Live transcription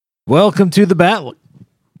Welcome to the battle.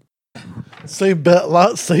 Same bet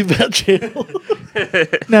lot, same bet channel.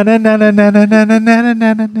 Na na na na na na na na na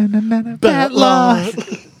na na na na Bet lot.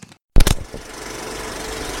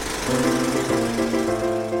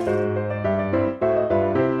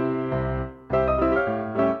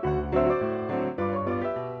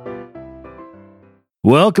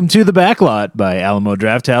 Welcome to the Backlot by Alamo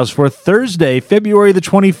Drafthouse for Thursday, February the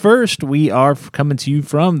 21st. We are coming to you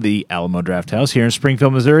from the Alamo Drafthouse here in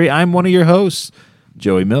Springfield, Missouri. I'm one of your hosts,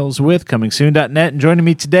 Joey Mills with ComingSoon.net, and joining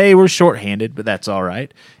me today, we're shorthanded, but that's all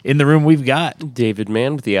right. In the room, we've got David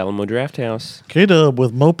Mann with the Alamo Drafthouse. K-Dub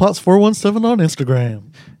with Mopots417 on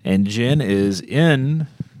Instagram. and Jen is in.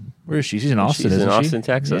 Where is she? She's in Austin. She's in isn't she? Austin,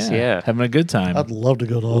 Texas, yeah. having a good time. I'd love to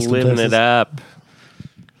go to Austin, Living Texas. it up.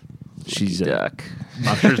 She's Duck.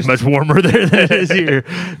 I'm sure it's much warmer there than it is here.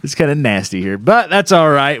 It's kind of nasty here, but that's all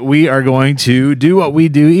right. We are going to do what we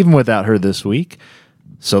do even without her this week.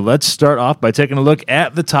 So let's start off by taking a look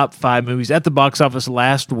at the top 5 movies at the box office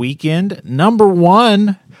last weekend. Number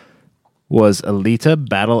 1 was Alita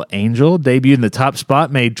Battle Angel. Debuted in the top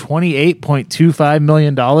spot, made $28.25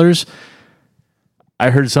 million. I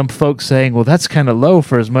heard some folks saying, well, that's kind of low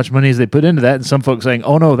for as much money as they put into that. And some folks saying,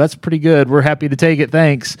 oh, no, that's pretty good. We're happy to take it.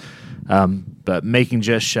 Thanks. But making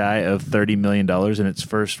just shy of $30 million in its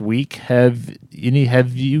first week. Have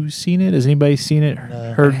you seen it? Has anybody seen it?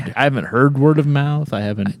 Heard? I haven't heard word of mouth. I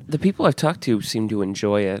haven't. The people I've talked to seem to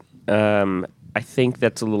enjoy it. I think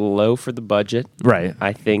that's a little low for the budget. Right.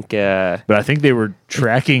 I think... But I think they were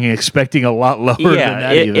tracking and expecting a lot lower than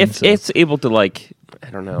that. If it's able to, I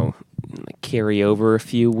don't know, carry over a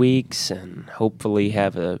few weeks and hopefully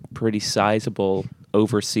have a pretty sizable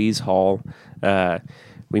overseas haul,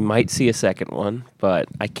 we might see a second one, but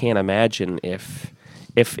I can't imagine if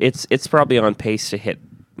it's probably on pace to hit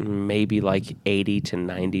maybe 80 to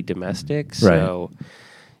 90 domestic. So,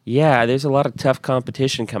 yeah, there's a lot of tough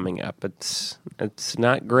competition coming up. It's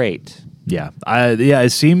not great. Yeah.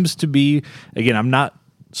 It seems to be, again, I'm not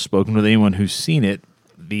spoken with anyone who's seen it.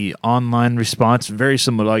 The online response, very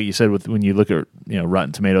similar, like you said, with when you look at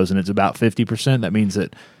Rotten Tomatoes and it's about 50%, that means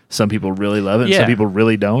that some people really love it and some people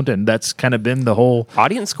really don't, and that's kind of been the whole...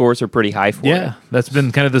 Audience scores are pretty high for it. Yeah, that's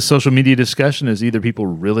been kind of the social media discussion, is either people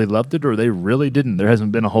really loved it or they really didn't. There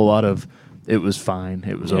hasn't been a whole lot of, it was fine,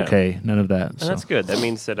 it was okay, none of that. And that's good. That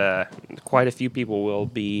means that quite a few people will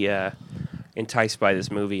be enticed by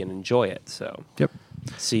this movie and enjoy it. So Yep.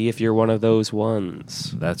 See if you're one of those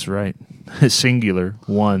ones. That's right. Singular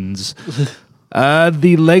ones.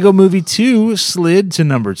 The Lego Movie 2 slid to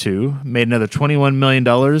number 2, made another $21 million.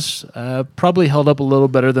 Probably held up a little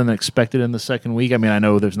better than expected in the second week. I mean, I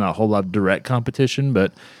know there's not a whole lot of direct competition,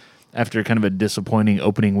 but after kind of a disappointing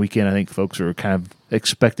opening weekend, I think folks were kind of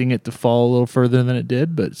expecting it to fall a little further than it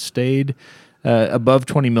did, but stayed above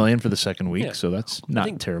 $20 million for the second week, so that's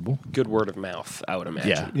not terrible. Good word of mouth, I would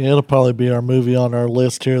imagine. Yeah, it'll probably be our movie on our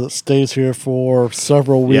list here that stays here for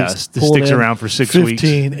several weeks. Yeah, sticks around for 6 weeks.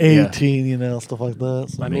 15, 18, stuff like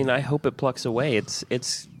that. So. I mean, I hope it plucks away.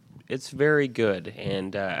 It's very good,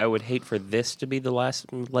 and I would hate for this to be the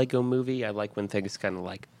last Lego movie. I like when things kind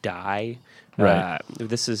of die. Right.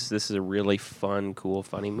 This is a really fun, cool,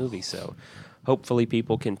 funny movie. So hopefully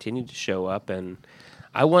people continue to show up, and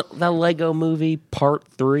I want the Lego Movie Part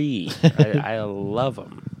 3. I love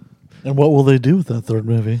them. And what will they do with that third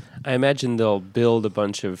movie? I imagine they'll build a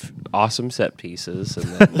bunch of awesome set pieces, and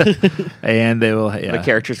then and they will. Yeah. the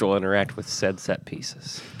characters will interact with said set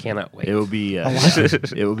pieces. Cannot wait. It will be.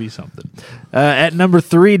 It will be something. At number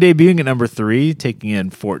 3, debuting at number 3, taking in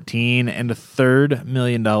 $14.33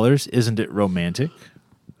 million. Isn't It Romantic?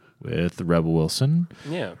 With Rebel Wilson.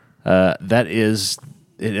 Yeah. That is.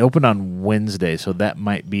 It opened on Wednesday, so that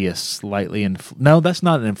might be a slightly... No, that's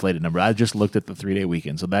not an inflated number. I just looked at the 3-day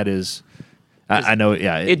weekend, so that is... I know,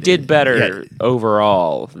 yeah. It did better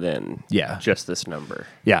overall than just this number.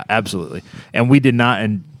 Yeah, absolutely. And we did not,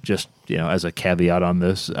 and just, as a caveat on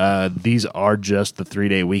this, these are just the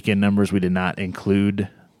 3-day weekend numbers. We did not include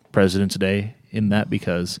President's Day in that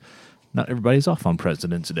because not everybody's off on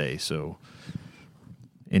President's Day, so...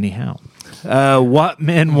 Anyhow, What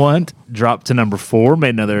Men Want dropped to number 4,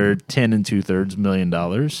 made another $10.63 million.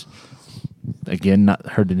 Again, not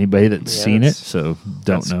heard anybody that's seen it, so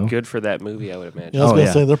don't know. Good for that movie, I would imagine. Yeah, I was going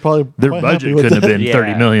to say they're probably their quite budget happy with couldn't have that. been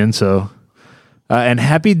 $30 million. So, and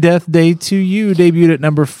Happy Death Day to You debuted at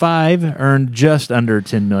number 5, earned just under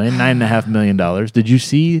 $10 million, $9.5 million. Did you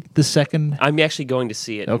see the second? I'm actually going to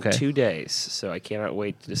see it in 2 days, so I cannot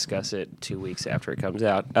wait to discuss it 2 weeks after it comes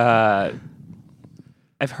out.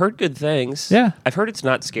 I've heard good things. Yeah. I've heard it's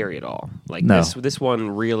not scary at all. Like No. this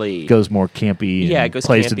one really Goes more campy. Yeah, and it goes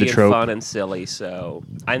plays to campy the and trope. fun and silly. So,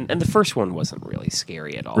 and the first one wasn't really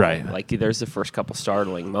scary at all. Right. Like there's the first couple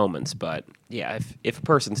startling moments, but yeah, if a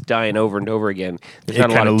person's dying over and over again, there's It not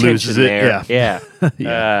a lot kinda of loses tension it, there. Yeah.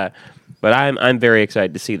 Yeah. But I'm very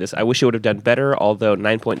excited to see this. I wish it would have done better. Although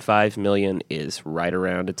 9.5 million is right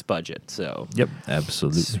around its budget, so Yep,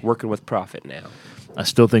 absolutely. it's working with profit now. I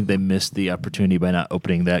still think they missed the opportunity by not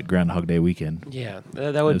opening that Groundhog Day weekend. Yeah,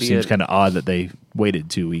 that would It be seems kind of odd that they waited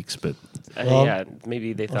 2 weeks, but yeah,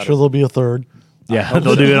 maybe they I'm thought sure there'll be a third. yeah,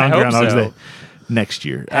 they'll do it on I hope Groundhog's so. Day next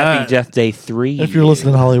year. Happy Death Day 3. If you're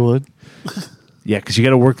listening to Hollywood. Yeah, because you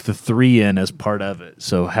got to work the 3 in as part of it.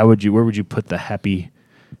 So where would you put the happy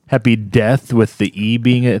death with the E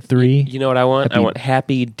being at 3? You know what I want? I Happy- want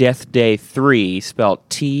Happy Death Day 3 spelled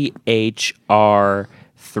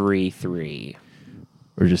THR33.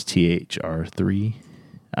 Or just THR3?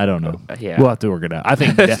 I don't know. Yeah. We'll have to work it out. I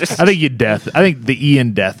think I think the E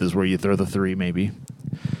in death is where you throw the 3 maybe.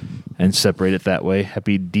 And separate it that way.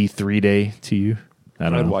 Happy D3 day to you. I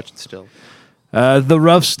don't I'd know. watch it still. The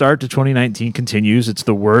rough start to 2019 continues. It's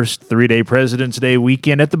the worst 3-day President's Day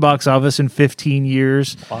weekend at the box office in 15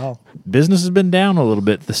 years. Wow. Business has been down a little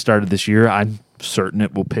bit at the start of this year. I'm certain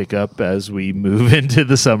it will pick up as we move into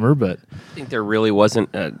the summer, but I think there really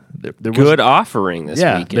wasn't a there good offering this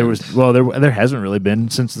weekend. there was. Well, there hasn't really been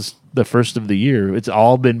since the first of the year. It's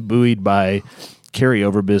all been buoyed by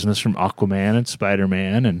carryover business from Aquaman and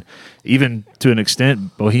Spider-Man, and even to an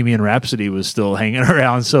extent, Bohemian Rhapsody was still hanging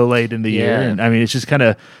around so late in the year. Yeah. And I mean, it's just kind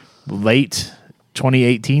of late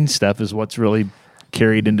 2018 stuff is what's really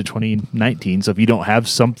carried into 2019. So if you don't have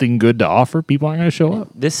something good to offer, people aren't going to show up.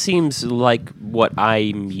 This seems like what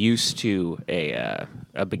I'm used to a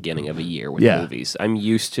beginning of a year with Yeah. movies. I'm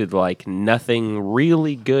used to like nothing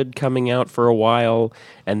really good coming out for a while,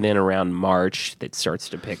 and then around March it starts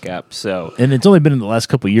to pick up. So And it's only been in the last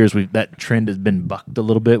couple of years that trend has been bucked a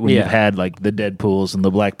little bit when Yeah. you've had like the Deadpools and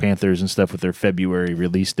the Black Panthers and stuff with their February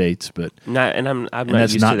release dates. But I'm not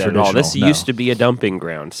that's used not to that at all. This traditional, no. used to be a dumping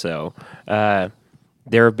ground. So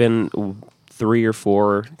there have been 3 or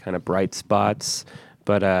 4 kind of bright spots,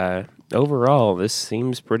 but overall, this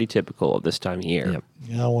seems pretty typical of this time of year. Yep.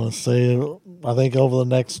 Yeah, I want to say, I think over the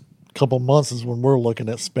next couple months is when we're looking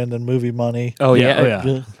at spending movie money. Oh Yeah, yeah, oh,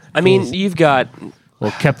 yeah. Yeah. I mean, you've got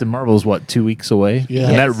well, Captain Marvel's 2 weeks away? Yeah.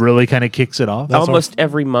 And that Yes. really kind of kicks it off. That's almost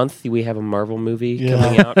every month we have a Marvel movie Yeah.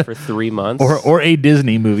 coming out for 3 months. Or a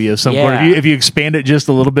Disney movie of some Yeah. sort. If you expand it just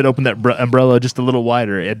a little bit, open that umbrella just a little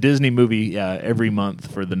wider. A Disney movie every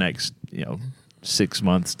month for the next 6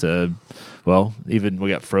 months to, well, even we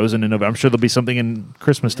got Frozen in November. I'm sure there'll be something in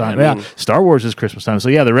Christmas time. I Yeah, mean- Star Wars is Christmas time. So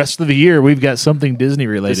yeah, the rest of the year we've got something Disney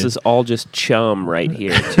related. this is all just chum right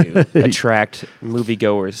here to attract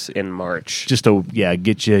moviegoers in March. just to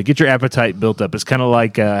get your appetite built up. It's kind of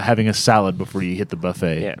like having a salad before you hit the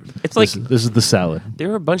buffet. Yeah. It's like this is the salad. there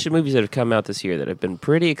are a bunch of movies that have come out this year that I've been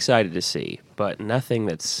pretty excited to see, but nothing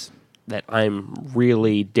that I'm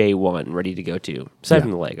really day one ready to go to, aside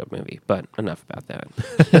from the Lego movie. But enough about that.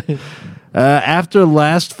 After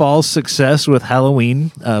last fall's success with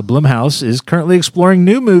Halloween, Blumhouse is currently exploring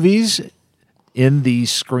new movies in the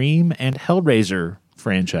Scream and Hellraiser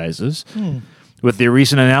franchises. With the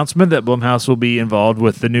recent announcement that Blumhouse will be involved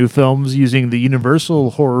with the new films using the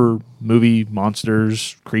Universal horror movie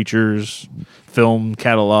monsters, creatures, film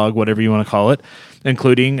catalog, whatever you want to call it,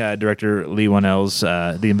 including director Lee Whannell's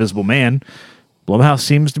The Invisible Man, Blumhouse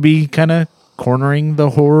seems to be kind of cornering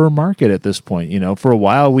the horror market at this point. For a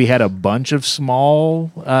while we had a bunch of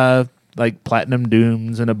small like Platinum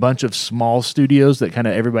Dooms and a bunch of small studios that kind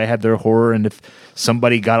of everybody had their horror, and if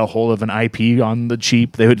somebody got a hold of an IP on the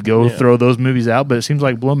cheap, they would go throw those movies out. But it seems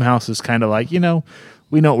like Blumhouse is kind of like, we know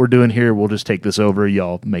what we're doing here. We'll just take this over.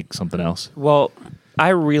 Y'all make something else. Well, I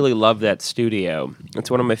really love that studio.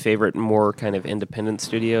 It's one of my favorite, more kind of independent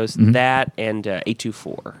studios. That and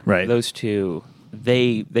A24. Right. Those two,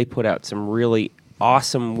 they put out some really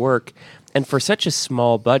awesome work, and for such a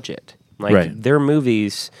small budget, like Right. their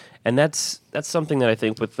movies. And that's something that I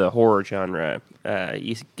think with the horror genre,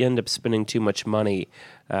 you end up spending too much money.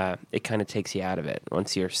 It kind of takes you out of it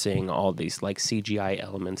once you're seeing all these like CGI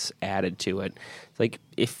elements added to it. It's like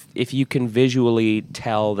if you can visually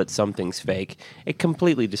tell that something's fake, it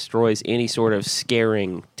completely destroys any sort of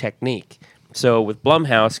scaring technique. So with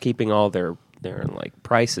Blumhouse keeping all their like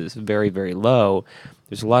prices very, very low,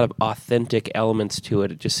 there's a lot of authentic elements to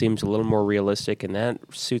it. It just seems a little more realistic, and that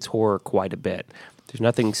suits horror quite a bit. There's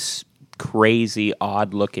nothing crazy,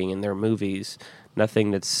 odd looking in their movies.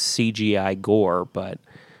 Nothing that's CGI gore, but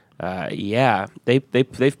yeah,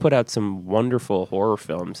 they've put out some wonderful horror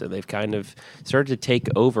films, and they've kind of started to take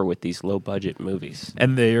over with these low budget movies.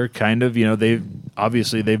 And they are kind of,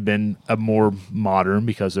 they've been a more modern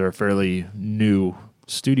because they're a fairly new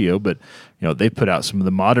studio, but they put out some of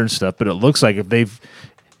the modern stuff. But it looks like if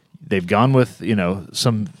they've gone with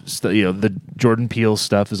the Jordan Peele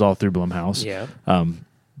stuff is all through Blumhouse. Yeah.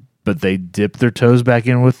 But they dipped their toes back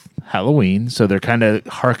in with Halloween, so they're kind of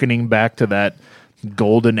hearkening back to that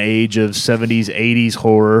golden age of 70s, 80s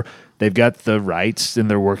horror. They've got the rights, and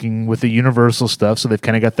they're working with the Universal stuff, so they've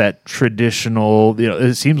kind of got that traditional.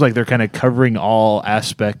 It seems like they're kind of covering all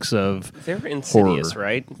aspects of. They're Insidious, horror.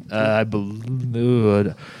 right? I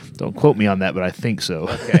believe. Don't quote me on that, but I think so.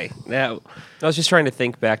 Okay. Now, I was just trying to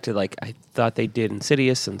think back to I thought they did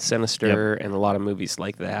Insidious and Sinister and a lot of movies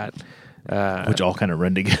like that, which all kind of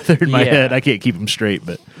run together in my Yeah. head. I can't keep them straight,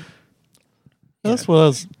 but That's what I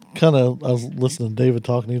was listening to David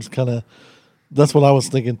talking. He was that's what I was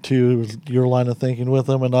thinking too, was your line of thinking with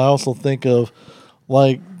him. And I also think of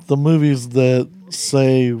like the movies that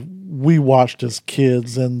say we watched as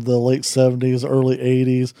kids in the late 70s, early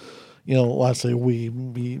 80s. I say we,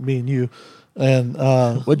 me and you. And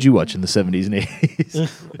what'd you watch in the 70s and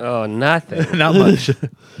 80s? Oh, nothing. Not much.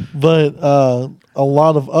 But a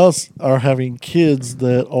lot of us are having kids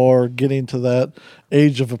that are getting to that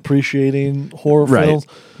age of appreciating horror Right. films.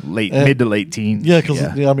 Mid to late teens. Yeah, because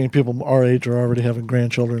people our age are already having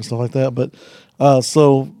grandchildren and stuff like that. But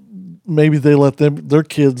so maybe they let their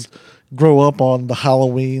kids grow up on the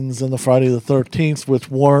Halloweens and the Friday the 13th, which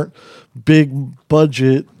weren't big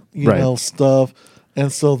budget, Right. stuff,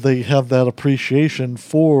 and so they have that appreciation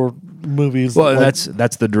for movies. Well, like-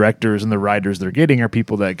 that's the directors and the writers they're getting are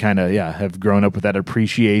people that kind of have grown up with that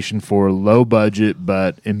appreciation for low budget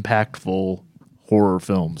but impactful horror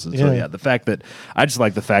films. And so Yeah. the fact that I just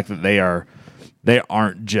like the fact that they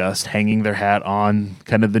aren't just hanging their hat on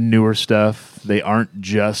kind of the newer stuff. They aren't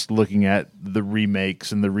just looking at the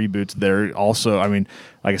remakes and the reboots. They're also, like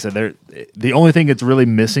I said, they're the only thing that's really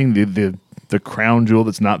missing the crown jewel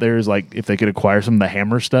that's not there is like if they could acquire some of the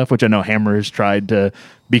Hammer stuff, which I know Hammer has tried to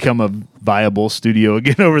become a viable studio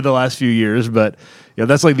again over the last few years, but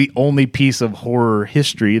that's like the only piece of horror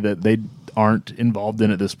history that they aren't involved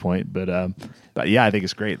in at this point. But yeah, I think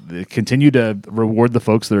it's great. They continue to reward the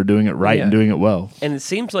folks that are doing it right and Yeah. doing it well. And it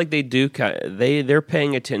seems like they do. They're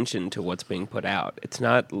paying attention to what's being put out. It's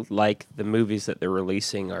not like the movies that they're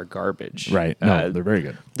releasing are garbage. Right. No, they're very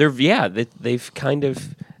good. They've kind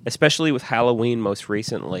of, especially with Halloween most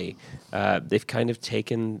recently, they've kind of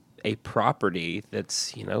taken a property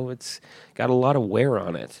that's it's got a lot of wear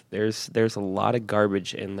on it. There's a lot of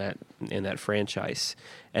garbage in that franchise,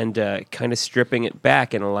 and kind of stripping it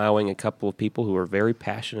back and allowing a couple of people who are very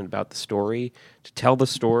passionate about the story to tell the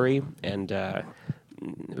story, and it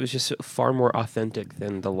was just far more authentic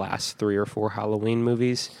than the last 3 or 4 Halloween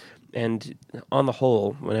movies. And on the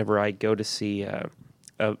whole, whenever I go to see a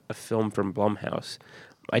film from Blumhouse,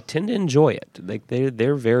 I tend to enjoy it. Like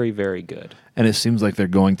they're very, very good. And it seems like they're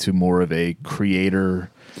going to more of a creator.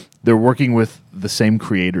 They're working with the same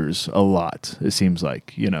creators a lot. It seems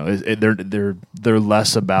like they're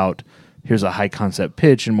less about here's a high concept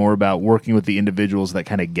pitch and more about working with the individuals that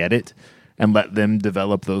kind of get it and let them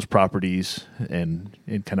develop those properties and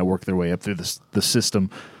kind of work their way up through the system,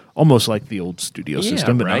 almost like the old studio Yeah,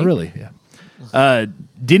 system, but right. not really. Yeah.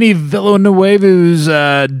 Denis Villeneuve's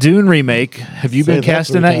Dune remake. Have you Say been that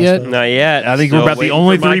cast 3 in that times yet? fast. Not yet. I think Still we're about the waiting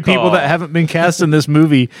only for my 3 people call. that haven't been cast in this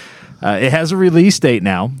movie. It has a release date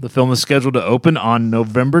now. The film is scheduled to open on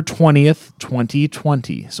November 20th,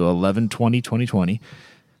 2020. So 11/20/2020.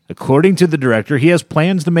 According to the director, he has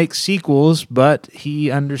plans to make sequels, but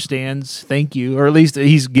he understands, or at least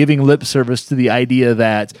he's giving lip service to the idea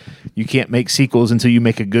that you can't make sequels until you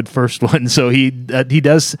make a good first one. So he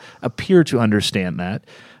does appear to understand that.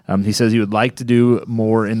 He says he would like to do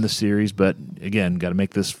more in the series, but again, got to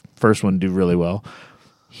make this first one do really well.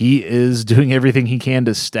 He is doing everything he can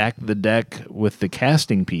to stack the deck with the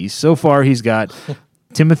casting piece. So far, he's got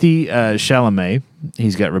Timothy Chalamet.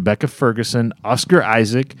 He's got Rebecca Ferguson, Oscar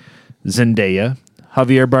Isaac, Zendaya,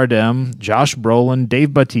 Javier Bardem, Josh Brolin,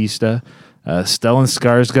 Dave Bautista, Stellan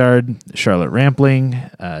Skarsgård, Charlotte Rampling,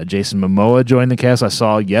 Jason Momoa joined the cast. I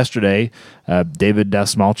saw yesterday David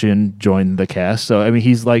Dastmalchian joined the cast. So,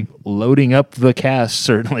 he's like loading up the cast,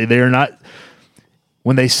 certainly. They're not...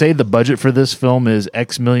 When they say the budget for this film is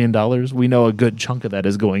X million dollars, we know a good chunk of that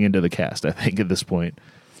is going into the cast, I think, at this point.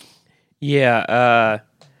 Yeah.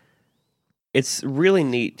 it's really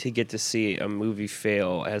neat to get to see a movie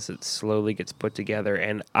fail as it slowly gets put together.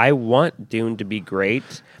 And I want Dune to be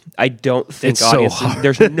great. I don't think It's so audiences. hard.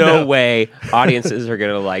 There's no way audiences are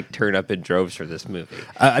going to like turn up in droves for this movie.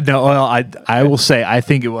 No, well, I will say I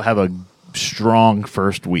think it will have a strong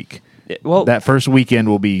first week. Well, That first weekend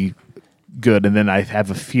will be good, and then I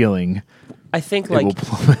have a feeling I think it will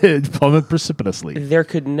plummet precipitously. there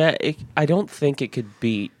could I don't think it could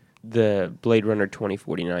beat the Blade Runner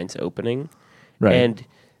 2049's opening. Right. And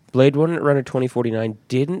Blade Runner 2049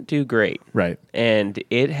 didn't do great. Right. And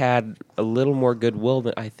it had a little more goodwill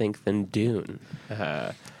than I think than Dune.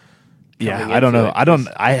 Yeah, coming I don't into know.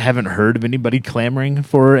 it. I haven't heard of anybody clamoring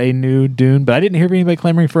for a new Dune, but I didn't hear of anybody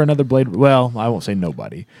clamoring for another Blade. Well, I won't say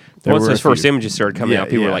nobody. There Once were those a few. first images started coming Yeah, out,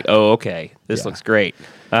 people were yeah. like, "Oh, okay, this Yeah. looks great."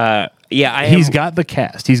 He's got the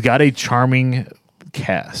cast. He's got a charming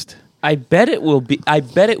cast. I bet it will be. I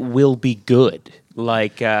bet it will be good.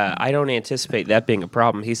 Like I don't anticipate that being a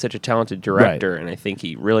problem. He's such a talented director, and I think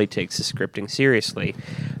he really takes his scripting seriously.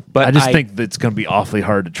 But I just think that it's going to be awfully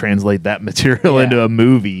hard to translate that material Yeah. into a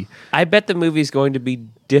movie. I bet the movie's going to be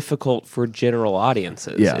difficult for general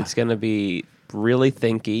audiences. Yeah. It's going to be really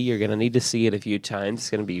thinky. You're going to need to see it a few times. It's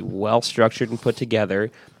going to be well structured and put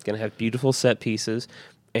together. It's going to have beautiful set pieces,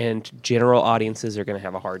 and general audiences are going to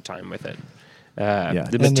have a hard time with it. The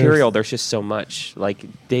And material, there's just so much. Like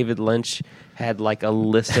David Lynch had like a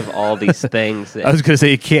list of all these things. That, I was going to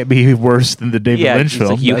say it can't be worse than the David Lynch it's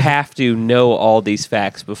film. like you have to know all these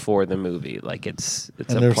facts before the movie. Like it's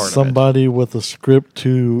And a there's part of somebody with a script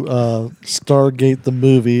to Stargate the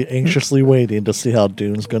movie, anxiously waiting to see how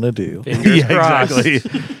Dune's going to do. it. Fingers Yeah, crossed.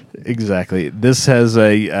 exactly. Exactly. This has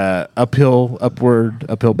a uphill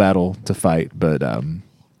battle to fight, but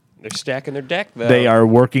They're stacking their deck though. they are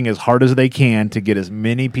working as hard as they can to get as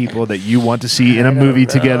many people that you want to see in a I movie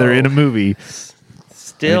don't together know. in a movie.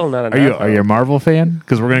 Still not Are enough. you a Marvel fan?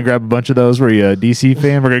 Because we're gonna grab a bunch of those. Were you a DC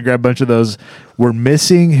fan? We're gonna grab a bunch of those. We're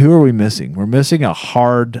missing. Who are we missing? We're missing a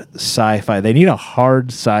hard sci-fi. They need a hard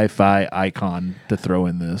sci-fi icon to throw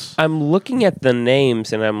in this. I'm looking at the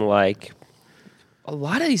names and I'm like, a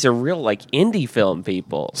lot of these are real like indie film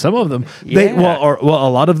people. Some of them, Yeah. a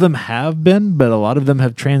lot of them have been, but a lot of them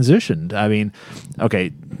have transitioned. I mean,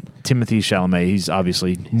 okay, Timothy Chalamet, he's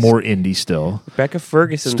obviously more indie still. Rebecca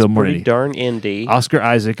Ferguson's Still more pretty indie. darn indie. Oscar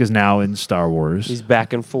Isaac is now in Star Wars. He's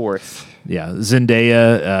back and forth. Yeah,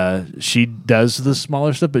 Zendaya, she does the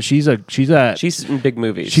smaller stuff, but she's She's in big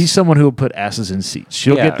movies. someone who will put asses in seats.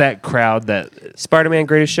 She'll Yeah. get that crowd that Spider-Man: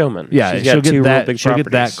 Greatest Showman. yeah, she's she'll got two get real that. big She'll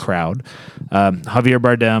get that properties. crowd. Javier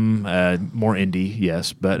Bardem, more indie,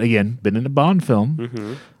 yes, but again, been in a Bond film.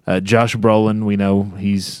 Mm-hmm. Josh Brolin, we know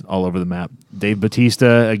he's all over the map. Dave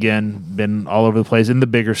Bautista, again, been all over the place in the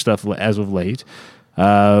bigger stuff as of late.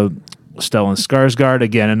 Stellan Skarsgård,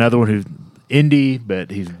 again, another one who's indie,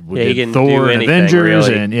 but he he did can Thor do and anything, Avengers,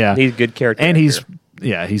 really. and yeah, He's a good character. and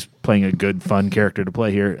actor. he's playing a good, fun character to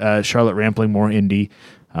play here. Charlotte Rampling, more indie.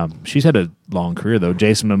 She's had a long career though.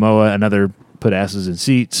 Jason Momoa, another put asses in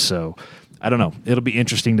seats. So I don't know. It'll be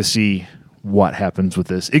interesting to see what happens with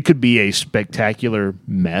this. It could be a spectacular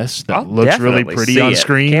mess that I'll looks really definitely pretty see on it.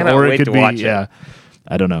 screen, Cannot or it wait could to be watch it. yeah.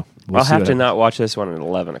 I don't know. We'll I'll see have what to happens. not watch this one at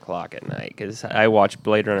 11 o'clock at night because I watched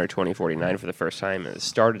Blade Runner 2049 for the first time and it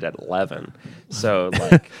started at 11. So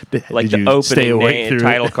like, like Did the you stay opening awake through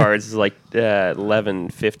title it? cards is like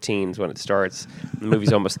 11:15 is when it starts. The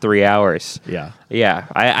movie's almost 3 hours. Yeah. Yeah,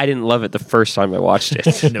 I didn't love it the first time I watched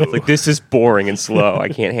it. No. Like this is boring and slow. I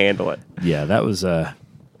can't handle it. Yeah, that was It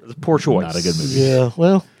was a poor choice. not a good movie. Yeah,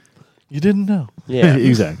 well, you didn't know. Yeah,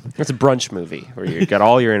 Exactly. It's a brunch movie where you got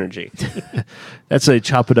all your energy. That's a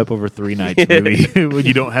chop it up over 3 nights movie when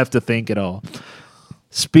you don't have to think at all.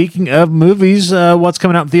 Speaking of movies, what's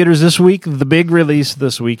coming out in theaters this week? The big release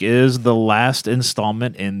this week is the last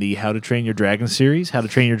installment in the How to Train Your Dragon series, How to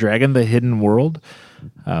Train Your Dragon: The Hidden World.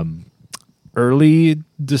 Early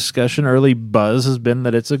discussion, early buzz has been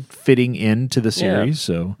that it's a fitting end to the series.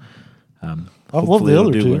 So I love hopefully the it'll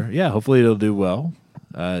other do two. well. Yeah, hopefully it'll do well.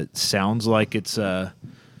 It sounds like it's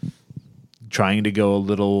trying to go a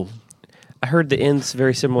little. I heard the end's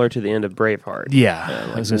very similar to the end of Braveheart. Yeah, I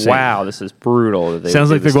Like, was gonna say, wow, this is brutal. that they sounds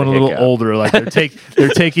did like they're this to going a little Hiccup. older. Like they're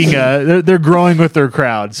taking they're growing with their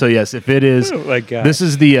crowd. So yes, if it is, Oh my God. this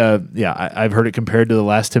is the I've heard it compared to the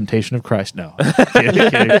Last Temptation of Christ. No,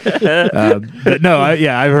 kidding. But no,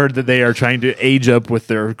 I've heard that they are trying to age up with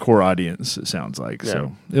their core audience. It sounds like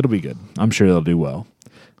so it'll be good. I'm sure they'll do well.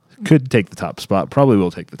 Could take the top spot. Probably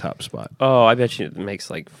will take the top spot. Oh, I bet you it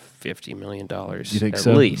makes like $50 million. You think at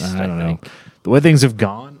so? least, I don't know. think. The way things have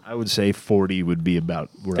gone, I would say 40 would be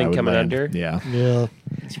about where I Think would coming land. under? Yeah. Yeah,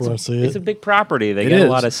 That's where I see It's a it. big property. They It got is. a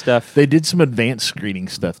lot of stuff. They did some advanced screening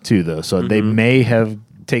stuff too, though, so they may have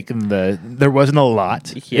taken there wasn't a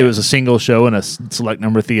lot. Yeah. It was a single show in a select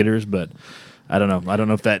number of theaters, but I don't know. I don't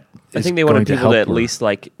know if that. I think they wanted people to at least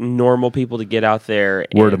like normal people to get out there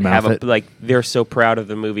and Word of mouth have it. like they're so proud of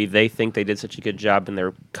the movie. They think they did such a good job and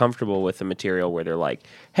they're comfortable with the material where they're like,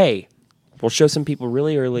 hey, we'll show some people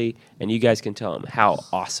really early and you guys can tell them how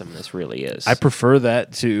awesome this really is. I prefer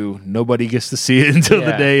that to nobody gets to see it until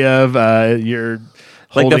the Yeah. day of. You're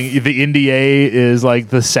Like the holding the NDA is like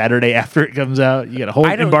the Saturday after it comes out. You got to hold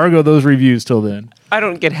I don't- embargo those reviews till then. I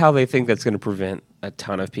don't get how they think that's going to prevent a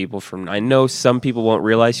ton of people from. I know some people won't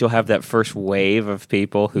realize you'll have that first wave of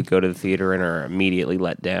people who go to the theater and are immediately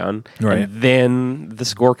let down. Right. And then the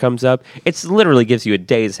score comes up. It's literally gives you a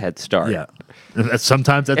day's head start. Yeah,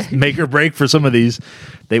 sometimes that's make or break for some of these.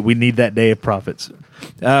 We need that day of profits.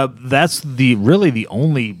 That's really the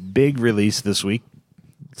only big release this week.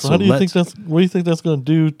 So how do you think that's? What do you think that's going to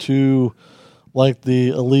do to, like,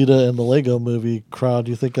 the Alita and the Lego Movie crowd?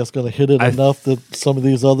 Do you think that's going to hit it enough that some of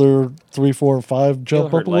these other 3, 4, and 5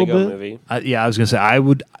 jump up a little bit? Movie. Yeah, I was gonna say I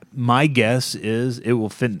would. My guess is it will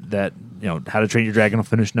fit that. How to Train Your Dragon will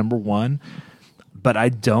finish number 1, but I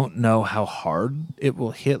don't know how hard it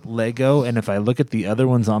will hit Lego. And if I look at the other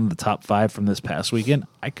ones on the top 5 from this past weekend,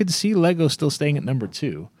 I could see Lego still staying at number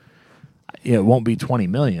 2. It won't be 20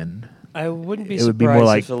 million. I wouldn't be It would be surprised more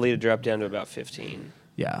like- if Alita dropped down to about 15.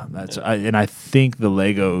 Yeah, and I think the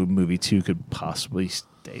Lego Movie 2 could possibly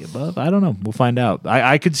stay above. I don't know. We'll find out.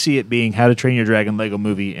 I could see it being How to Train Your Dragon, Lego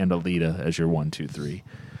Movie, and Alita as your 1, 2, 3.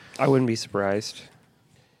 I wouldn't be surprised.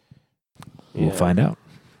 We'll Yeah. find out.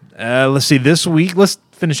 Let's see. This week, let's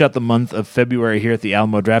finish out the month of February here at the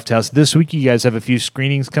Alamo Draft House. This week, you guys have a few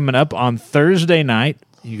screenings coming up on Thursday night.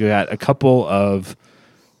 You got a couple of,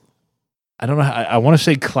 I don't know, I want to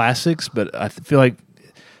say classics, but I feel like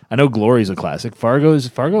I know Glory's a classic. Is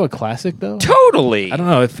Fargo a classic though? Totally. I don't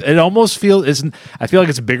know. If it almost feels I feel like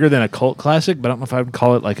it's bigger than a cult classic, but I don't know if I would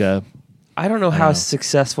call it like a. I don't know how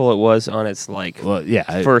successful it was on its like. Well, yeah,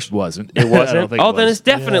 First- it wasn't. It I don't wasn't. think Oh, it then was. it's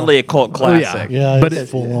definitely a cult Oh, yeah. classic. Yeah, But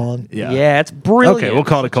it's full on. Yeah. It's brilliant. Okay, we'll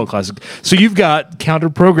call it a cult classic. So you've got counter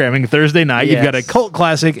programming Thursday night. You've got a Yes. cult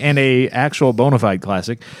classic and a actual bona fide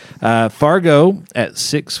classic. Fargo at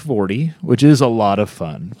 6:40, which is a lot of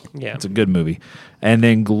fun. Yeah. It's a good movie. And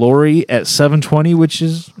then Glory at 7:20, which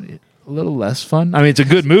is a little less fun. I mean, it's a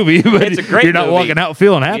good movie, but It's a great you're not movie. walking out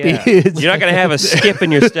feeling happy. Yeah. It's- You're not going to have a skip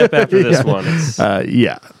in your step after this Yeah. one. It's,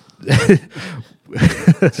 yeah.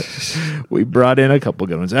 We brought in a couple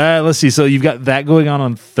good ones. Let's see. So you've got that going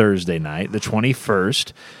on Thursday night, the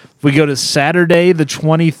 21st. If we go to Saturday, the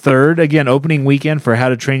 23rd, again, opening weekend for How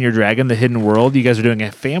to Train Your Dragon, The Hidden World. You guys are doing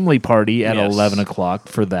a family party at Yes. 11 o'clock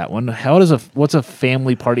for that one. What's a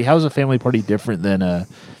family party? How is a family party different than a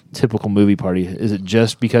typical movie party? Is it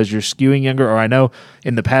just because you're skewing younger? Or I know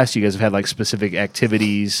in the past you guys have had like specific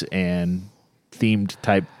activities and themed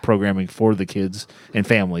type programming for the kids and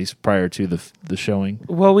families prior to the showing.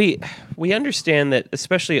 well, we understand that,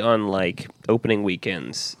 especially on like opening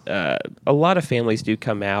weekends, a lot of families do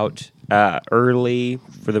come out early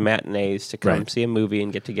for the matinees to come Right. see a movie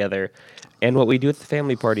and get together. And what we do at the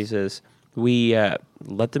family parties is we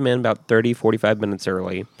let them in about 30, 45 minutes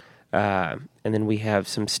early. And then we have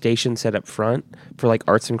some stations set up front for like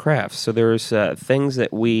arts and crafts. So there's things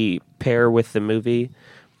that we pair with the movie.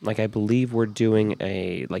 Like I believe we're doing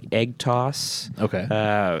a like egg toss. Okay.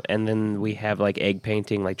 And then we have like egg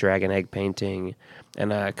painting, like dragon egg painting,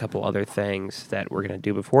 and a couple other things that we're gonna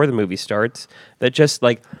do before the movie starts. That just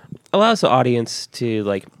like allows the audience to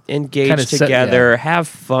like engage Kinda together, have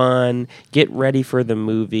fun, get ready for the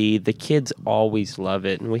movie. The kids always love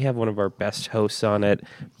it, and we have one of our best hosts on it.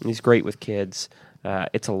 And he's great with kids.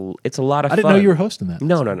 It's a lot of I fun. didn't know you were hosting that.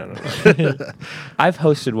 No. I've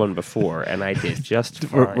hosted one before, and I did just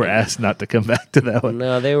fine. We're asked not to come back to that one.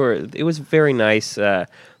 No, it was very nice. I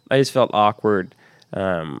just felt awkward.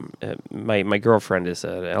 My girlfriend is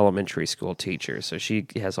an elementary school teacher, so she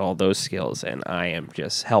has all those skills, and I am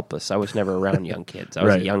just helpless. I was never around young kids. I was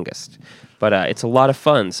Right. the youngest, but it's a lot of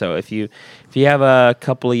fun. So if you have a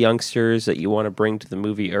couple of youngsters that you want to bring to the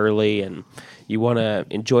movie early, and you want to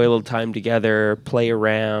enjoy a little time together, play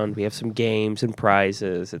around, we have some games and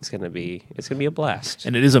prizes. It's gonna be a blast.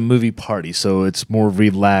 And it is a movie party, so it's more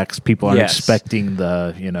relaxed. People aren't Yes. expecting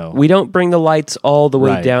We don't bring the lights all the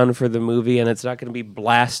way Right. down for the movie, and it's not going to be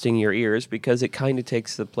blasting your ears because it kind of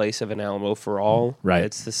takes the place of an Alamo for All. Right.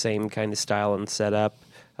 It's the same kind of style and setup.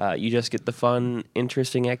 You just get the fun,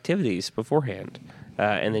 interesting activities beforehand.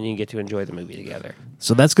 and then you get to enjoy the movie together.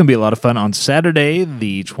 So that's going to be a lot of fun on Saturday,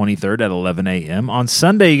 the 23rd at 11 a.m. On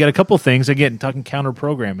Sunday, you got a couple things. Again, talking counter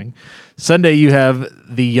programming. Sunday, you have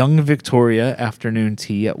the Young Victoria afternoon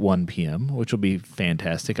tea at 1 p.m., which will be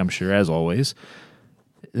fantastic, I'm sure, as always.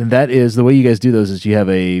 And that is, the way you guys do those is you have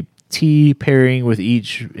a tea pairing with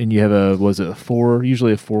each, and you have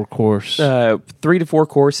usually a 4-course? 3 to 4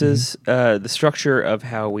 courses. The structure of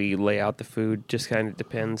how we lay out the food just kind of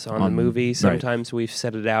depends on the movie. Sometimes we've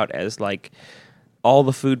set it out as like all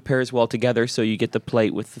the food pairs well together, so you get the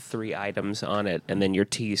plate with the 3 items on it, and then your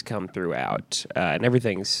teas come throughout, and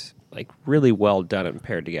everything's like really well done and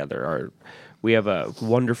paired together. We have a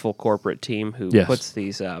wonderful corporate team who puts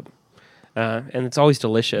these up. And it's always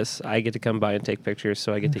delicious. I get to come by and take pictures,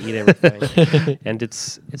 so I get to eat everything. And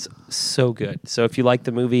it's so good. So if you like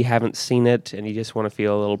the movie, haven't seen it, and you just want to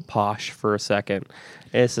feel a little posh for a second,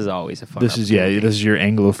 this is always a fun This is your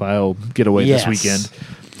Anglophile getaway this weekend.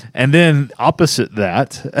 And then opposite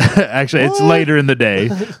that, actually, it's later in the day,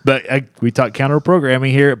 but we talk counter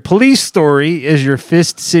programming here. Police Story is your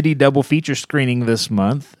Fist City double feature screening this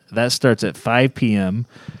month. That starts at 5 p.m.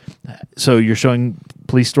 So you're showing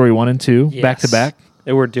Police Story 1 and 2 back to back?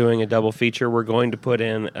 And we're doing a double feature. We're going to put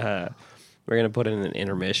in an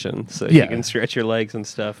intermission so you can stretch your legs and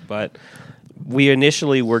stuff. But we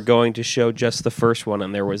initially were going to show just the first one,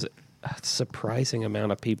 and there was a surprising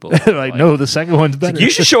amount of people. No, the second one's better. You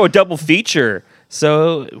should show a double feature.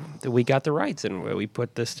 So we got the rights, and we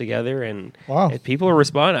put this together, and people are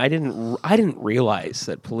responding. I didn't realize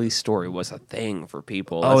that Police Story was a thing for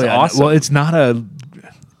people. That's awesome. Well,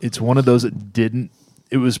 it's one of those that didn't.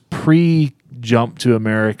 It was pre-Jump to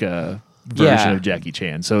America version of Jackie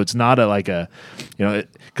Chan, so it's not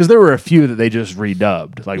because there were a few that they just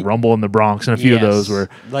redubbed, like Rumble in the Bronx, and a few of those were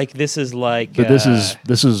like this is like. But this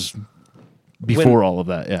is before all of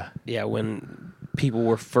that, Yeah, when people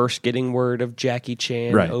were first getting word of Jackie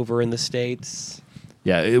Chan over in the States.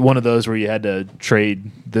 Yeah, one of those where you had to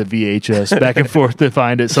trade the VHS back and forth to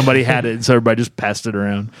find it. Somebody had it, so everybody just passed it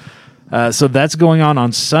around. So that's going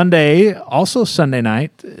on Sunday. Also Sunday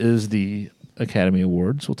night is the Academy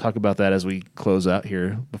Awards. We'll talk about that as we close out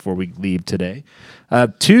here before we leave today.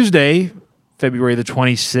 Tuesday, February the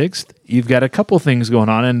 26th, you've got a couple things going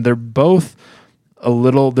on, and they're both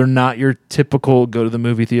they're not your typical go to the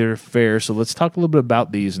movie theater fare. So let's talk a little bit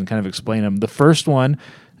about these and kind of explain them. The first one,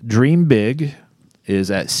 Dream Big,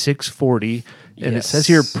 is at 6:40. And it says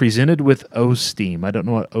here, presented with O-Steam. I don't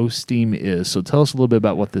know what O-Steam is, so tell us a little bit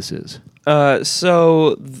about what this is.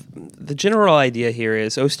 So the general idea here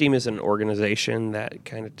is O-Steam is an organization that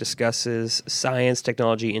kind of discusses science,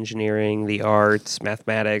 technology, engineering, the arts,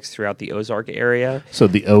 mathematics throughout the Ozark area. So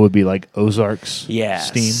the O would be like Ozarks Yes.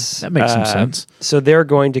 Steam? That makes some sense. So they're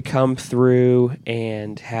going to come through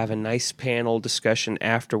and have a nice panel discussion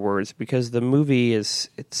afterwards because the movie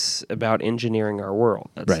it's about engineering our world.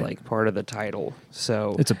 That's like part of the title.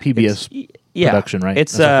 So it's a PBS production, right?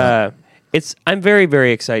 I'm very,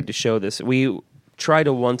 very excited to show this. We try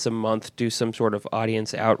to once a month do some sort of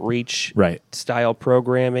audience outreach style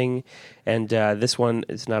programming, and this one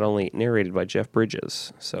is not only narrated by Jeff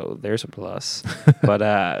Bridges, so there's a plus, but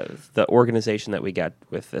the organization that we got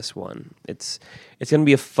with this one, it's going to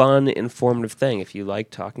be a fun, informative thing. If you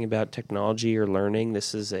like talking about technology or learning,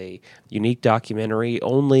 this is a unique documentary.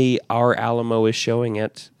 Only our Alamo is showing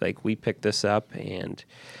it. Like, we picked this up, and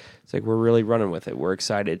it's like we're really running with it. We're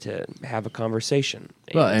excited to have a conversation.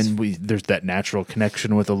 And there's that natural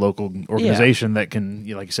connection with a local organization that can,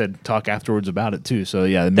 like you said, talk afterwards about it too. So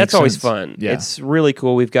it makes that's always sense. fun. Yeah. It's really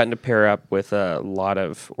cool. We've gotten to pair up with a lot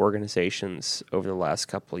of organizations over the last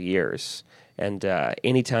couple of years. And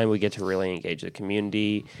anytime we get to really engage the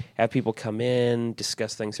community, have people come in,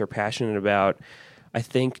 discuss things they're passionate about, I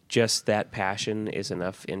think just that passion is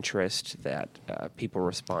enough interest that people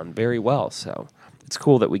respond very well. So it's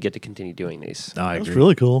cool that we get to continue doing these. I agree. That's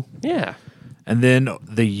really cool. Yeah. And then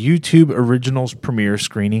the YouTube Originals premiere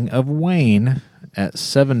screening of Wayne at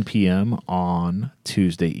 7 p.m. on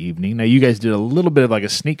Tuesday evening. Now, you guys did a little bit of like a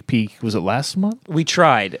sneak peek. Was it last month? We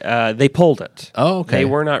tried. They pulled it. Oh, okay. They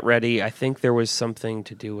were not ready. I think there was something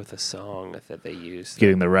to do with a song that they used.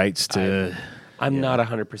 Getting the rights to... I'm not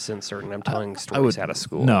 100% certain. I'm telling stories out of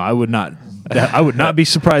school. No, I would not. I would not be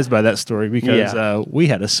surprised by that story because we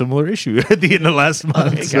had a similar issue at the end of last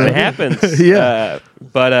month. It kind of happens. Yeah.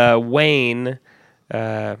 But Wayne,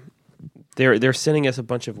 the they're sending us a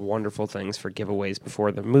bunch of wonderful things for giveaways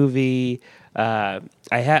before the movie. I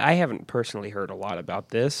haven't personally heard a lot about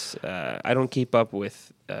this. I don't keep up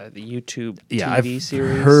with the YouTube TV I've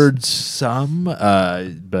series. heard some,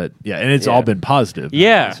 but and it's all been positive.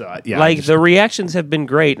 Yeah, so, the reactions have been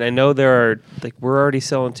great, and I know we're already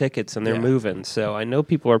selling tickets and they're moving, so I know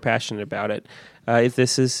people are passionate about it. If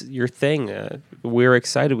this is your thing, we're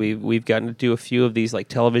excited. We've gotten to do a few of these like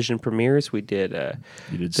television premieres. We did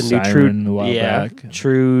you did the Siren new a while back.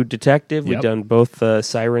 True Detective. Yep. We've done both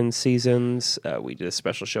Siren seasons. We did a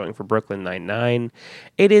special showing for Brooklyn Nine-Nine.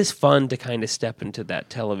 It is fun to kind of step into that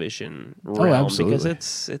television realm because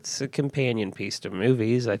it's a companion piece to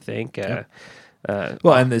movies, I think. And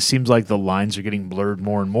it seems like the lines are getting blurred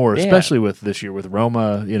more and more, especially with this year with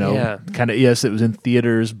Roma. Kind of yes, it was in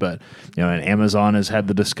theaters, but and Amazon has had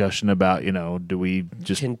the discussion about do we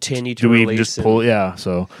just continue to do we release just pull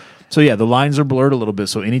So the lines are blurred a little bit.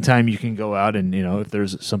 So anytime you can go out and if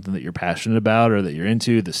there's something that you're passionate about or that you're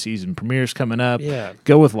into, the season premiere's coming up. Yeah.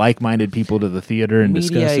 Go with like-minded people to the theater and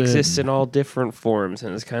discuss it. Media exists in all different forms,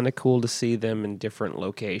 and it's kind of cool to see them in different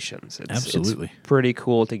locations. Absolutely. It's pretty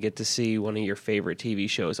cool to get to see one of your favorite TV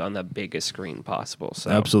shows on the biggest screen possible. So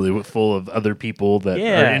absolutely, full of other people that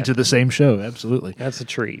are into the same show. Absolutely, that's a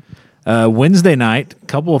treat. Wednesday night,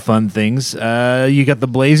 couple of fun things. You got the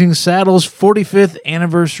Blazing Saddles 45th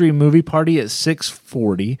anniversary movie party at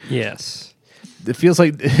 6:40. Yes. It feels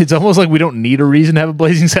like it's almost like we don't need a reason to have a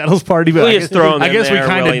Blazing Saddles party, but I guess we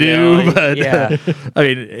kind of do. But I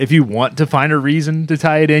mean, if you want to find a reason to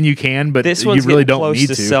tie it in, you can. But this you one's really getting don't close need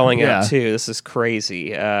to to. Selling out too. This is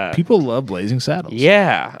crazy. People love Blazing Saddles.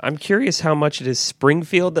 Yeah, I'm curious how much it is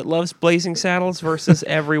Springfield that loves Blazing Saddles versus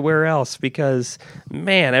everywhere else. Because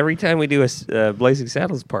man, every time we do a Blazing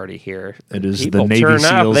Saddles party here, it is people the Navy turn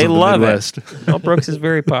SEALs up. They of the love Midwest. it. Mel Brooks is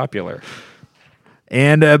very popular.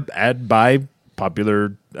 And by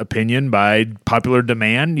popular opinion, by popular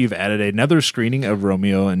demand, you've added another screening of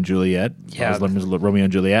Romeo and Juliet. Yeah. Romeo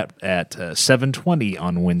and Juliet at 7:20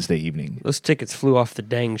 on Wednesday evening. Those tickets flew off the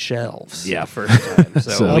dang shelves. Yeah. The first time. So,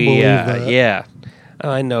 So- I believe that.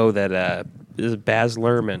 I know that this is Baz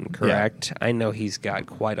Luhrmann, correct? I know he's got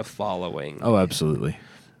quite a following. Oh, absolutely.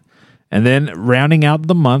 And then rounding out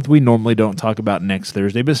the month, we normally don't talk about next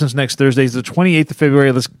Thursday, but since next Thursday is the 28th of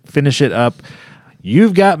February, let's finish it up.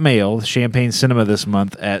 You've Got Mail, Champagne Cinema this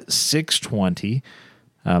month at 6:20.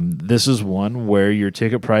 This is one where your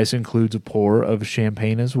ticket price includes a pour of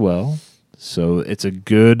champagne as well. So it's a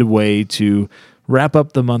good way to wrap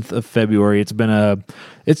up the month of February.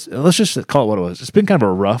 Let's just call it what it was. It's been kind of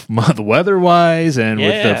a rough month weather-wise, and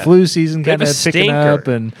with the flu season kind of picking up,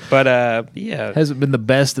 but hasn't been the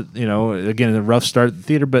best. Again, a rough start at the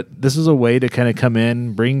theater, but this is a way to kind of come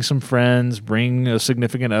in, bring some friends, bring a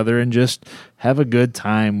significant other, and just have a good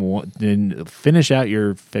time and finish out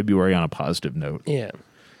your February on a positive note. Yeah.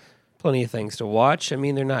 Plenty of things to watch. I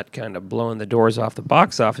mean, they're not kind of blowing the doors off the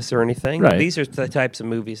box office or anything. Right. These are the types of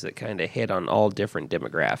movies that kind of hit on all different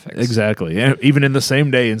demographics. Exactly. And even in the same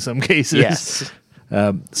day in some cases. Yes.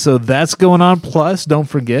 So that's going on. Plus, don't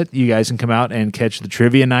forget, you guys can come out and catch the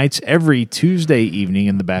trivia nights every Tuesday evening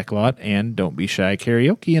in the back lot. And don't be shy,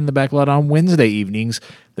 karaoke in the back lot on Wednesday evenings.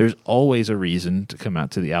 There's always a reason to come out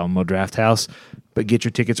to the Alamo Drafthouse. But get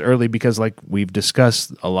your tickets early because, like we've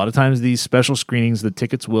discussed, a lot of times these special screenings, the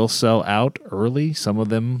tickets will sell out early. Some of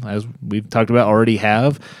them, as we've talked about, already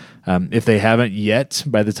have. If they haven't yet,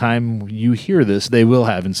 by the time you hear this, they will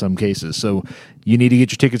have in some cases. So you need to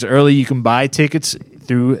get your tickets early. You can buy tickets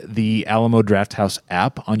through the Alamo Drafthouse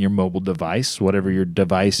app on your mobile device, whatever your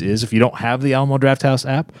device is. If you don't have the Alamo Drafthouse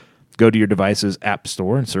app, go to your device's app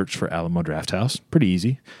store and search for Alamo Drafthouse. Pretty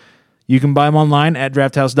easy. You can buy them online at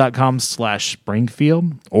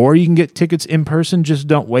drafthouse.com/Springfield, or you can get tickets in person. Just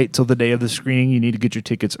don't wait till the day of the screening. You need to get your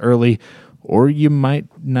tickets early, or you might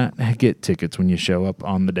not get tickets when you show up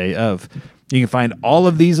on the day of. You can find all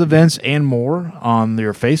of these events and more on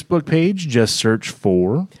their Facebook page. Just search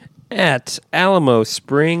for at Alamo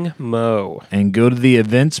Spring Mo. And go to the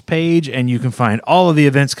events page, and you can find all of the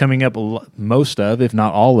events coming up, most of, if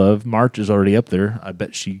not all of. March is already up there. I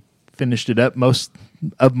bet she finished it up most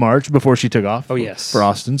of March before she took off. Oh, yes. For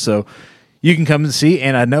Austin. So you can come and see,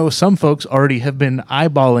 and I know some folks already have been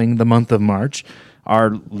eyeballing the month of March.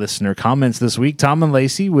 Our listener comments this week, Tom and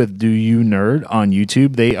Lacey with Do You Nerd on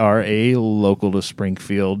YouTube. They are a local to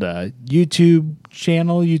Springfield YouTube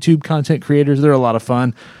channel, YouTube content creators. They're a lot of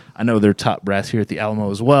fun. I know they're top brass here at the Alamo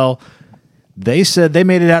as well. They said they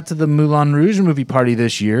made it out to the Moulin Rouge movie party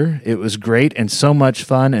this year. It was great and so much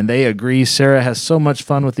fun, and they agree. Sarah has so much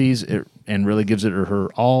fun with these and really gives it her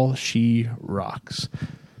all. She rocks.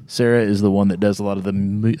 Sarah is the one that does a lot of the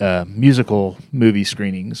musical movie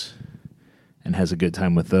screenings and has a good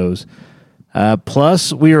time with those.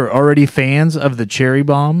 Plus, we are already fans of the Cherry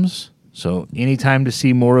Bombs, so anytime to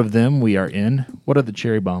see more of them, we are in. What are the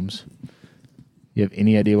Cherry Bombs? You have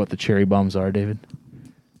any idea what the Cherry Bombs are, David?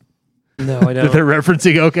 No, I don't. They're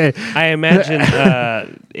referencing, okay. I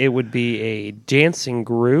imagine it would be a dancing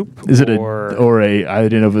group. Is it I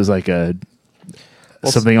didn't know if it was like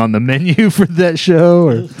something on the menu for that show,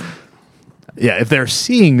 or yeah, if they're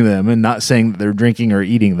seeing them and not saying that they're drinking or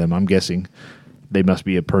eating them, I'm guessing they must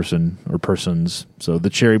be a person or persons. So the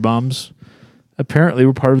Cherry Bombs apparently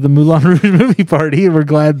were part of the Moulin Rouge movie party, and we're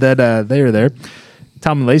glad that they are there.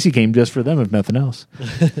 Tom and Lacey came just for them, if nothing else.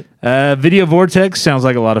 Video Vortex sounds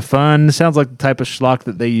like a lot of fun. Sounds like the type of schlock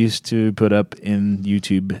that they used to put up in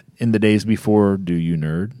YouTube in the days before Do You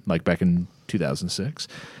Nerd, like back in 2006.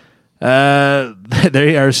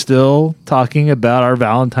 They are still talking about our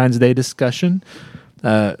Valentine's Day discussion.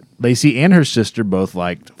 Lacey and her sister both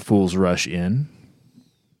liked Fool's Rush In.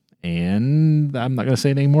 And I'm not going to say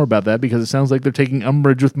anything more about that because it sounds like they're taking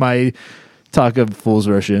umbrage with my talk of Fool's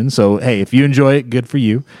Rush In. So, hey, if you enjoy it, good for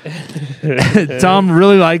you. Tom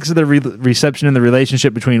really likes the reception and the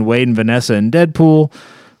relationship between Wade and Vanessa in Deadpool.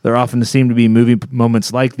 There often seem to be movie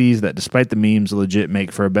moments like these that, despite the memes, legit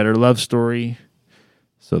make for a better love story.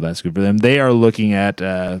 So that's good for them. They are looking at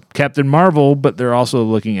Captain Marvel, but they're also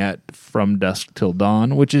looking at From Dusk Till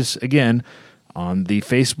Dawn, which is, again, on the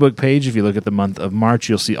Facebook page. If you look at the month of March,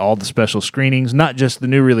 you'll see all the special screenings, not just the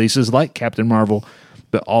new releases like Captain Marvel,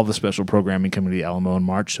 but all the special programming coming to the Alamo in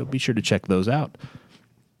March, so be sure to check those out.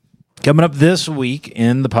 Coming up this week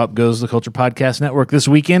in the Pop Goes the Culture Podcast Network, this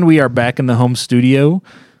weekend we are back in the home studio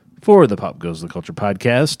for the Pop Goes the Culture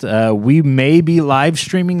Podcast. We may be live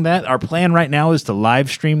streaming that. Our plan right now is to live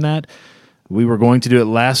stream that. We were going to do it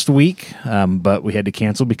last week, but we had to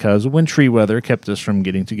cancel because wintry weather kept us from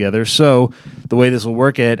getting together. So the way this will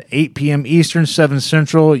work, at 8 p.m. Eastern, 7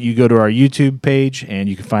 Central, you go to our YouTube page, and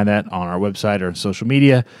you can find that on our website or on social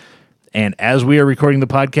media. And as we are recording the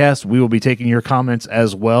podcast, we will be taking your comments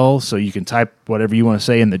as well. So you can type whatever you want to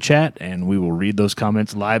say in the chat, and we will read those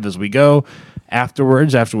comments live as we go.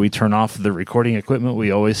 Afterwards, after we turn off the recording equipment, we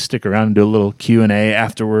always stick around and do a little Q&A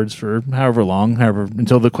afterwards for however long,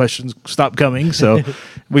 until the questions stop coming. So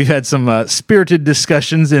we've had some spirited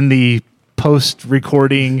discussions in the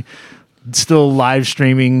post-recording, still live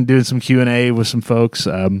streaming, doing some Q&A with some folks.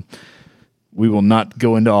 We will not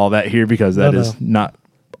go into all that here because that is not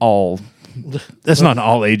all. That's not an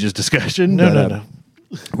all ages discussion. No.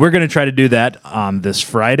 We're going to try to do that on this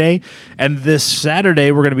Friday. And this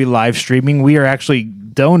Saturday, we're going to be live streaming. We are actually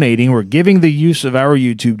donating. We're giving the use of our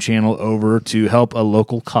YouTube channel over to help a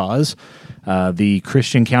local cause. The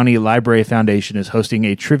Christian County Library Foundation is hosting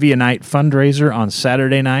a trivia night fundraiser on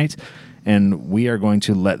Saturday night, and we are going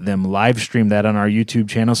to let them live stream that on our YouTube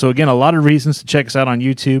channel. So, again, a lot of reasons to check us out on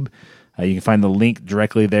YouTube. You can find the link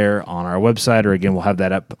directly there on our website, or, again, we'll have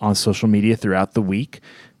that up on social media throughout the week.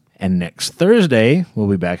 And next Thursday, we'll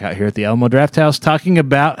be back out here at the Alamo Drafthouse talking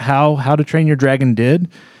about how to Train Your Dragon did.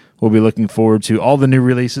 We'll be looking forward to all the new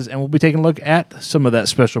releases, and we'll be taking a look at some of that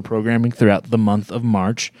special programming throughout the month of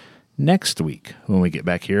March next week when we get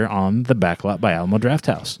back here on the Backlot by Alamo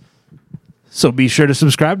Drafthouse. So be sure to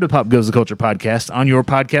subscribe to Pop Goes the Culture Podcast on your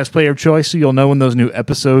podcast player of choice so you'll know when those new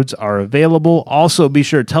episodes are available. Also, be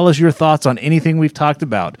sure to tell us your thoughts on anything we've talked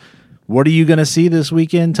about. What are you going to see this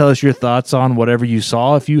weekend? Tell us your thoughts on whatever you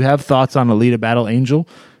saw. If you have thoughts on Alita Battle Angel,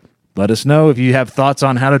 let us know. If you have thoughts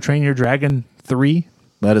on How to Train Your Dragon 3,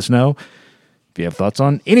 let us know. If you have thoughts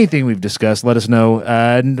on anything we've discussed, let us know.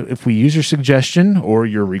 And if we use your suggestion or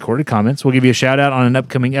your recorded comments, we'll give you a shout out on an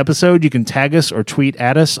upcoming episode. You can tag us or tweet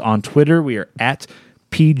at us on Twitter. We are at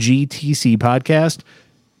PGTC Podcast.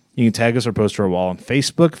 You can tag us or post to our wall on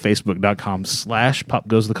Facebook,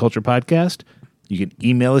 facebook.com/PopGoesTheCulturePodcast. You can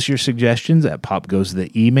email us your suggestions at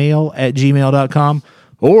popgoestheemail@gmail.com.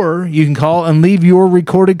 Or you can call and leave your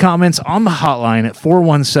recorded comments on the hotline at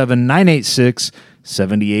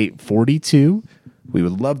 417-986-7842. We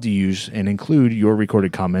would love to use and include your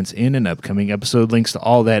recorded comments in an upcoming episode. Links to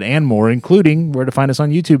all that and more, including where to find us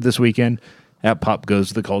on YouTube this weekend at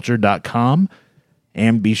popgoestheculture.com.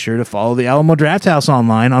 And be sure to follow the Alamo Drafthouse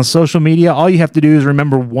online on social media. All you have to do is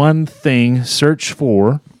remember one thing. Search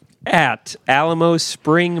for at Alamo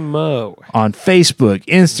Spring Mo on Facebook,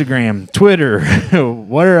 Instagram, Twitter,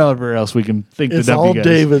 whatever else we can think It's to dump all you guys.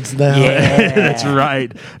 David's now. Yeah. That's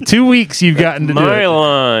right. 2 weeks you've gotten to do My it.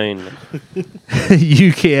 line.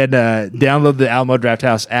 You can download the Alamo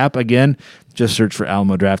Drafthouse app. Again, just search for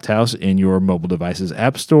Alamo Drafthouse in your mobile device's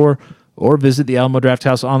app store, or visit the Alamo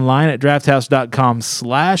Drafthouse online at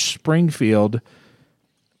drafthouse.com/Springfield,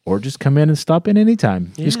 or just come in and stop in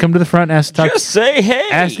anytime. Just come to the front and ask Just say hey.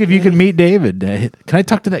 Ask if you can meet David. Can I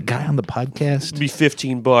talk to that guy on the podcast? It'd be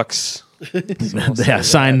 $15. Yeah,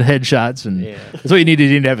 signed headshots, and that's what you need to do.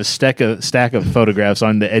 You need to have a stack of photographs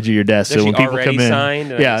on the edge of your desk, so when people come in,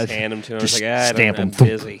 signed, and I just hand them to him. just Like, I stamp don't, them.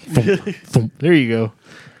 I'm busy. There you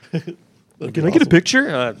go. Can I get a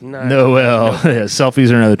picture? No, well, yeah,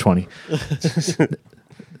 selfies are another 20.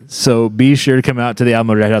 So be sure to come out to the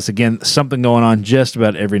Alamo Drafthouse. Again, something going on just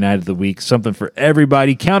about every night of the week. Something for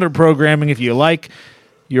everybody. Counter programming if you like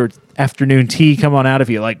your afternoon tea, come on out. If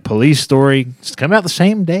you like Police Story, just come out the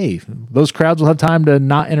same day. Those crowds will have time to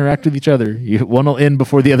not interact with each other. One will end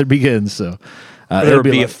before the other begins. So there'll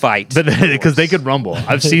be a fight. But because they could rumble.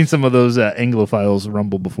 I've seen some of those Anglophiles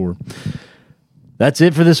rumble before. That's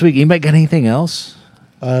it for this week. Anybody got anything else?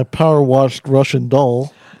 I power watched Russian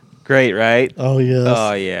Doll. Great, right? Oh, yes.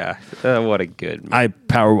 Oh, yeah. What a good I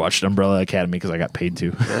power watched Umbrella Academy because I got paid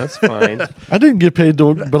to. That's fine. I didn't get paid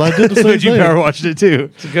to, but I did the same But you thing. power watched it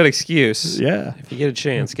too. It's a good excuse. Yeah. If you get a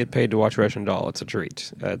chance, get paid to watch Russian Doll. It's a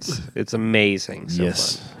treat. It's amazing. So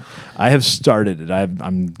Yes. fun. I have started it.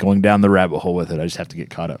 I'm going down the rabbit hole with it. I just have to get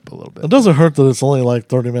caught up a little bit. It doesn't hurt that it's only like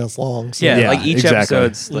 30 minutes long. So Yeah, Yeah, like each exactly.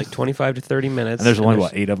 episode's like 25 to 30 minutes. And there's only,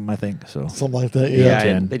 8 of them, I think. So, Something like that. Yeah, Yeah.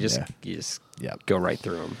 Yeah. and they just Yeah. you just Yeah. go right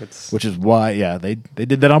through them. It's which is why, they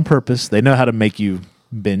did that on purpose. They know how to make you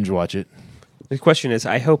binge watch it. the question is,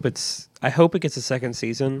 I hope it gets a second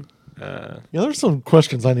season. Yeah, there's some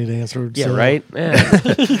questions I need answered. Yeah, so. right. Yeah.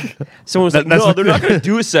 Someone was like, that's- "No, they're not going to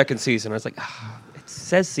do a second season." I was like, "It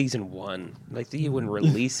says season 1. Like you wouldn't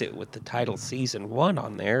release it with the title season 1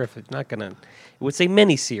 on there if it's not going to. It would say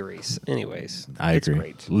mini-series, anyways. I it's agree.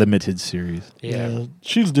 Great. Limited series. Yeah.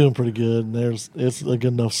 She's doing pretty good, and it's a good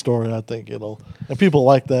enough story. I think and people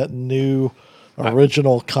like that new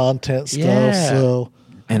original content stuff. Yeah. So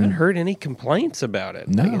I haven't heard any complaints about it.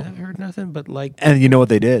 No. Like, I've heard nothing but like And you know what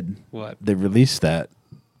they did? what? They released that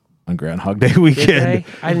on Groundhog Day Did weekend. they?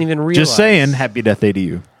 I didn't even realize. Just saying, Happy Death Day to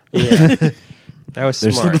you. Yeah. That was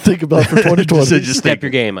There's smart. to think about for 2020. Just Step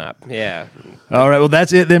your game up. Yeah. All right, well,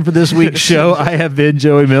 that's it then for this week's show. I have been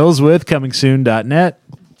Joey Mills with ComingSoon.net.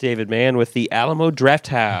 David Mann with the Alamo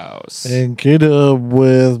Drafthouse. And Kata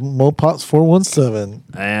with Mopots 417.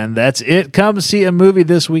 And that's it. Come see a movie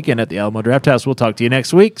this weekend at the Alamo Drafthouse. We'll talk to you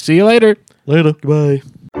next week. See you later. Later. Goodbye.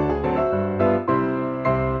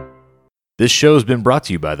 This show has been brought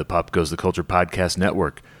to you by the Pop Goes the Culture Podcast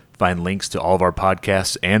Network. Find links to all of our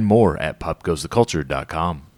podcasts and more at popgoestheculture.com.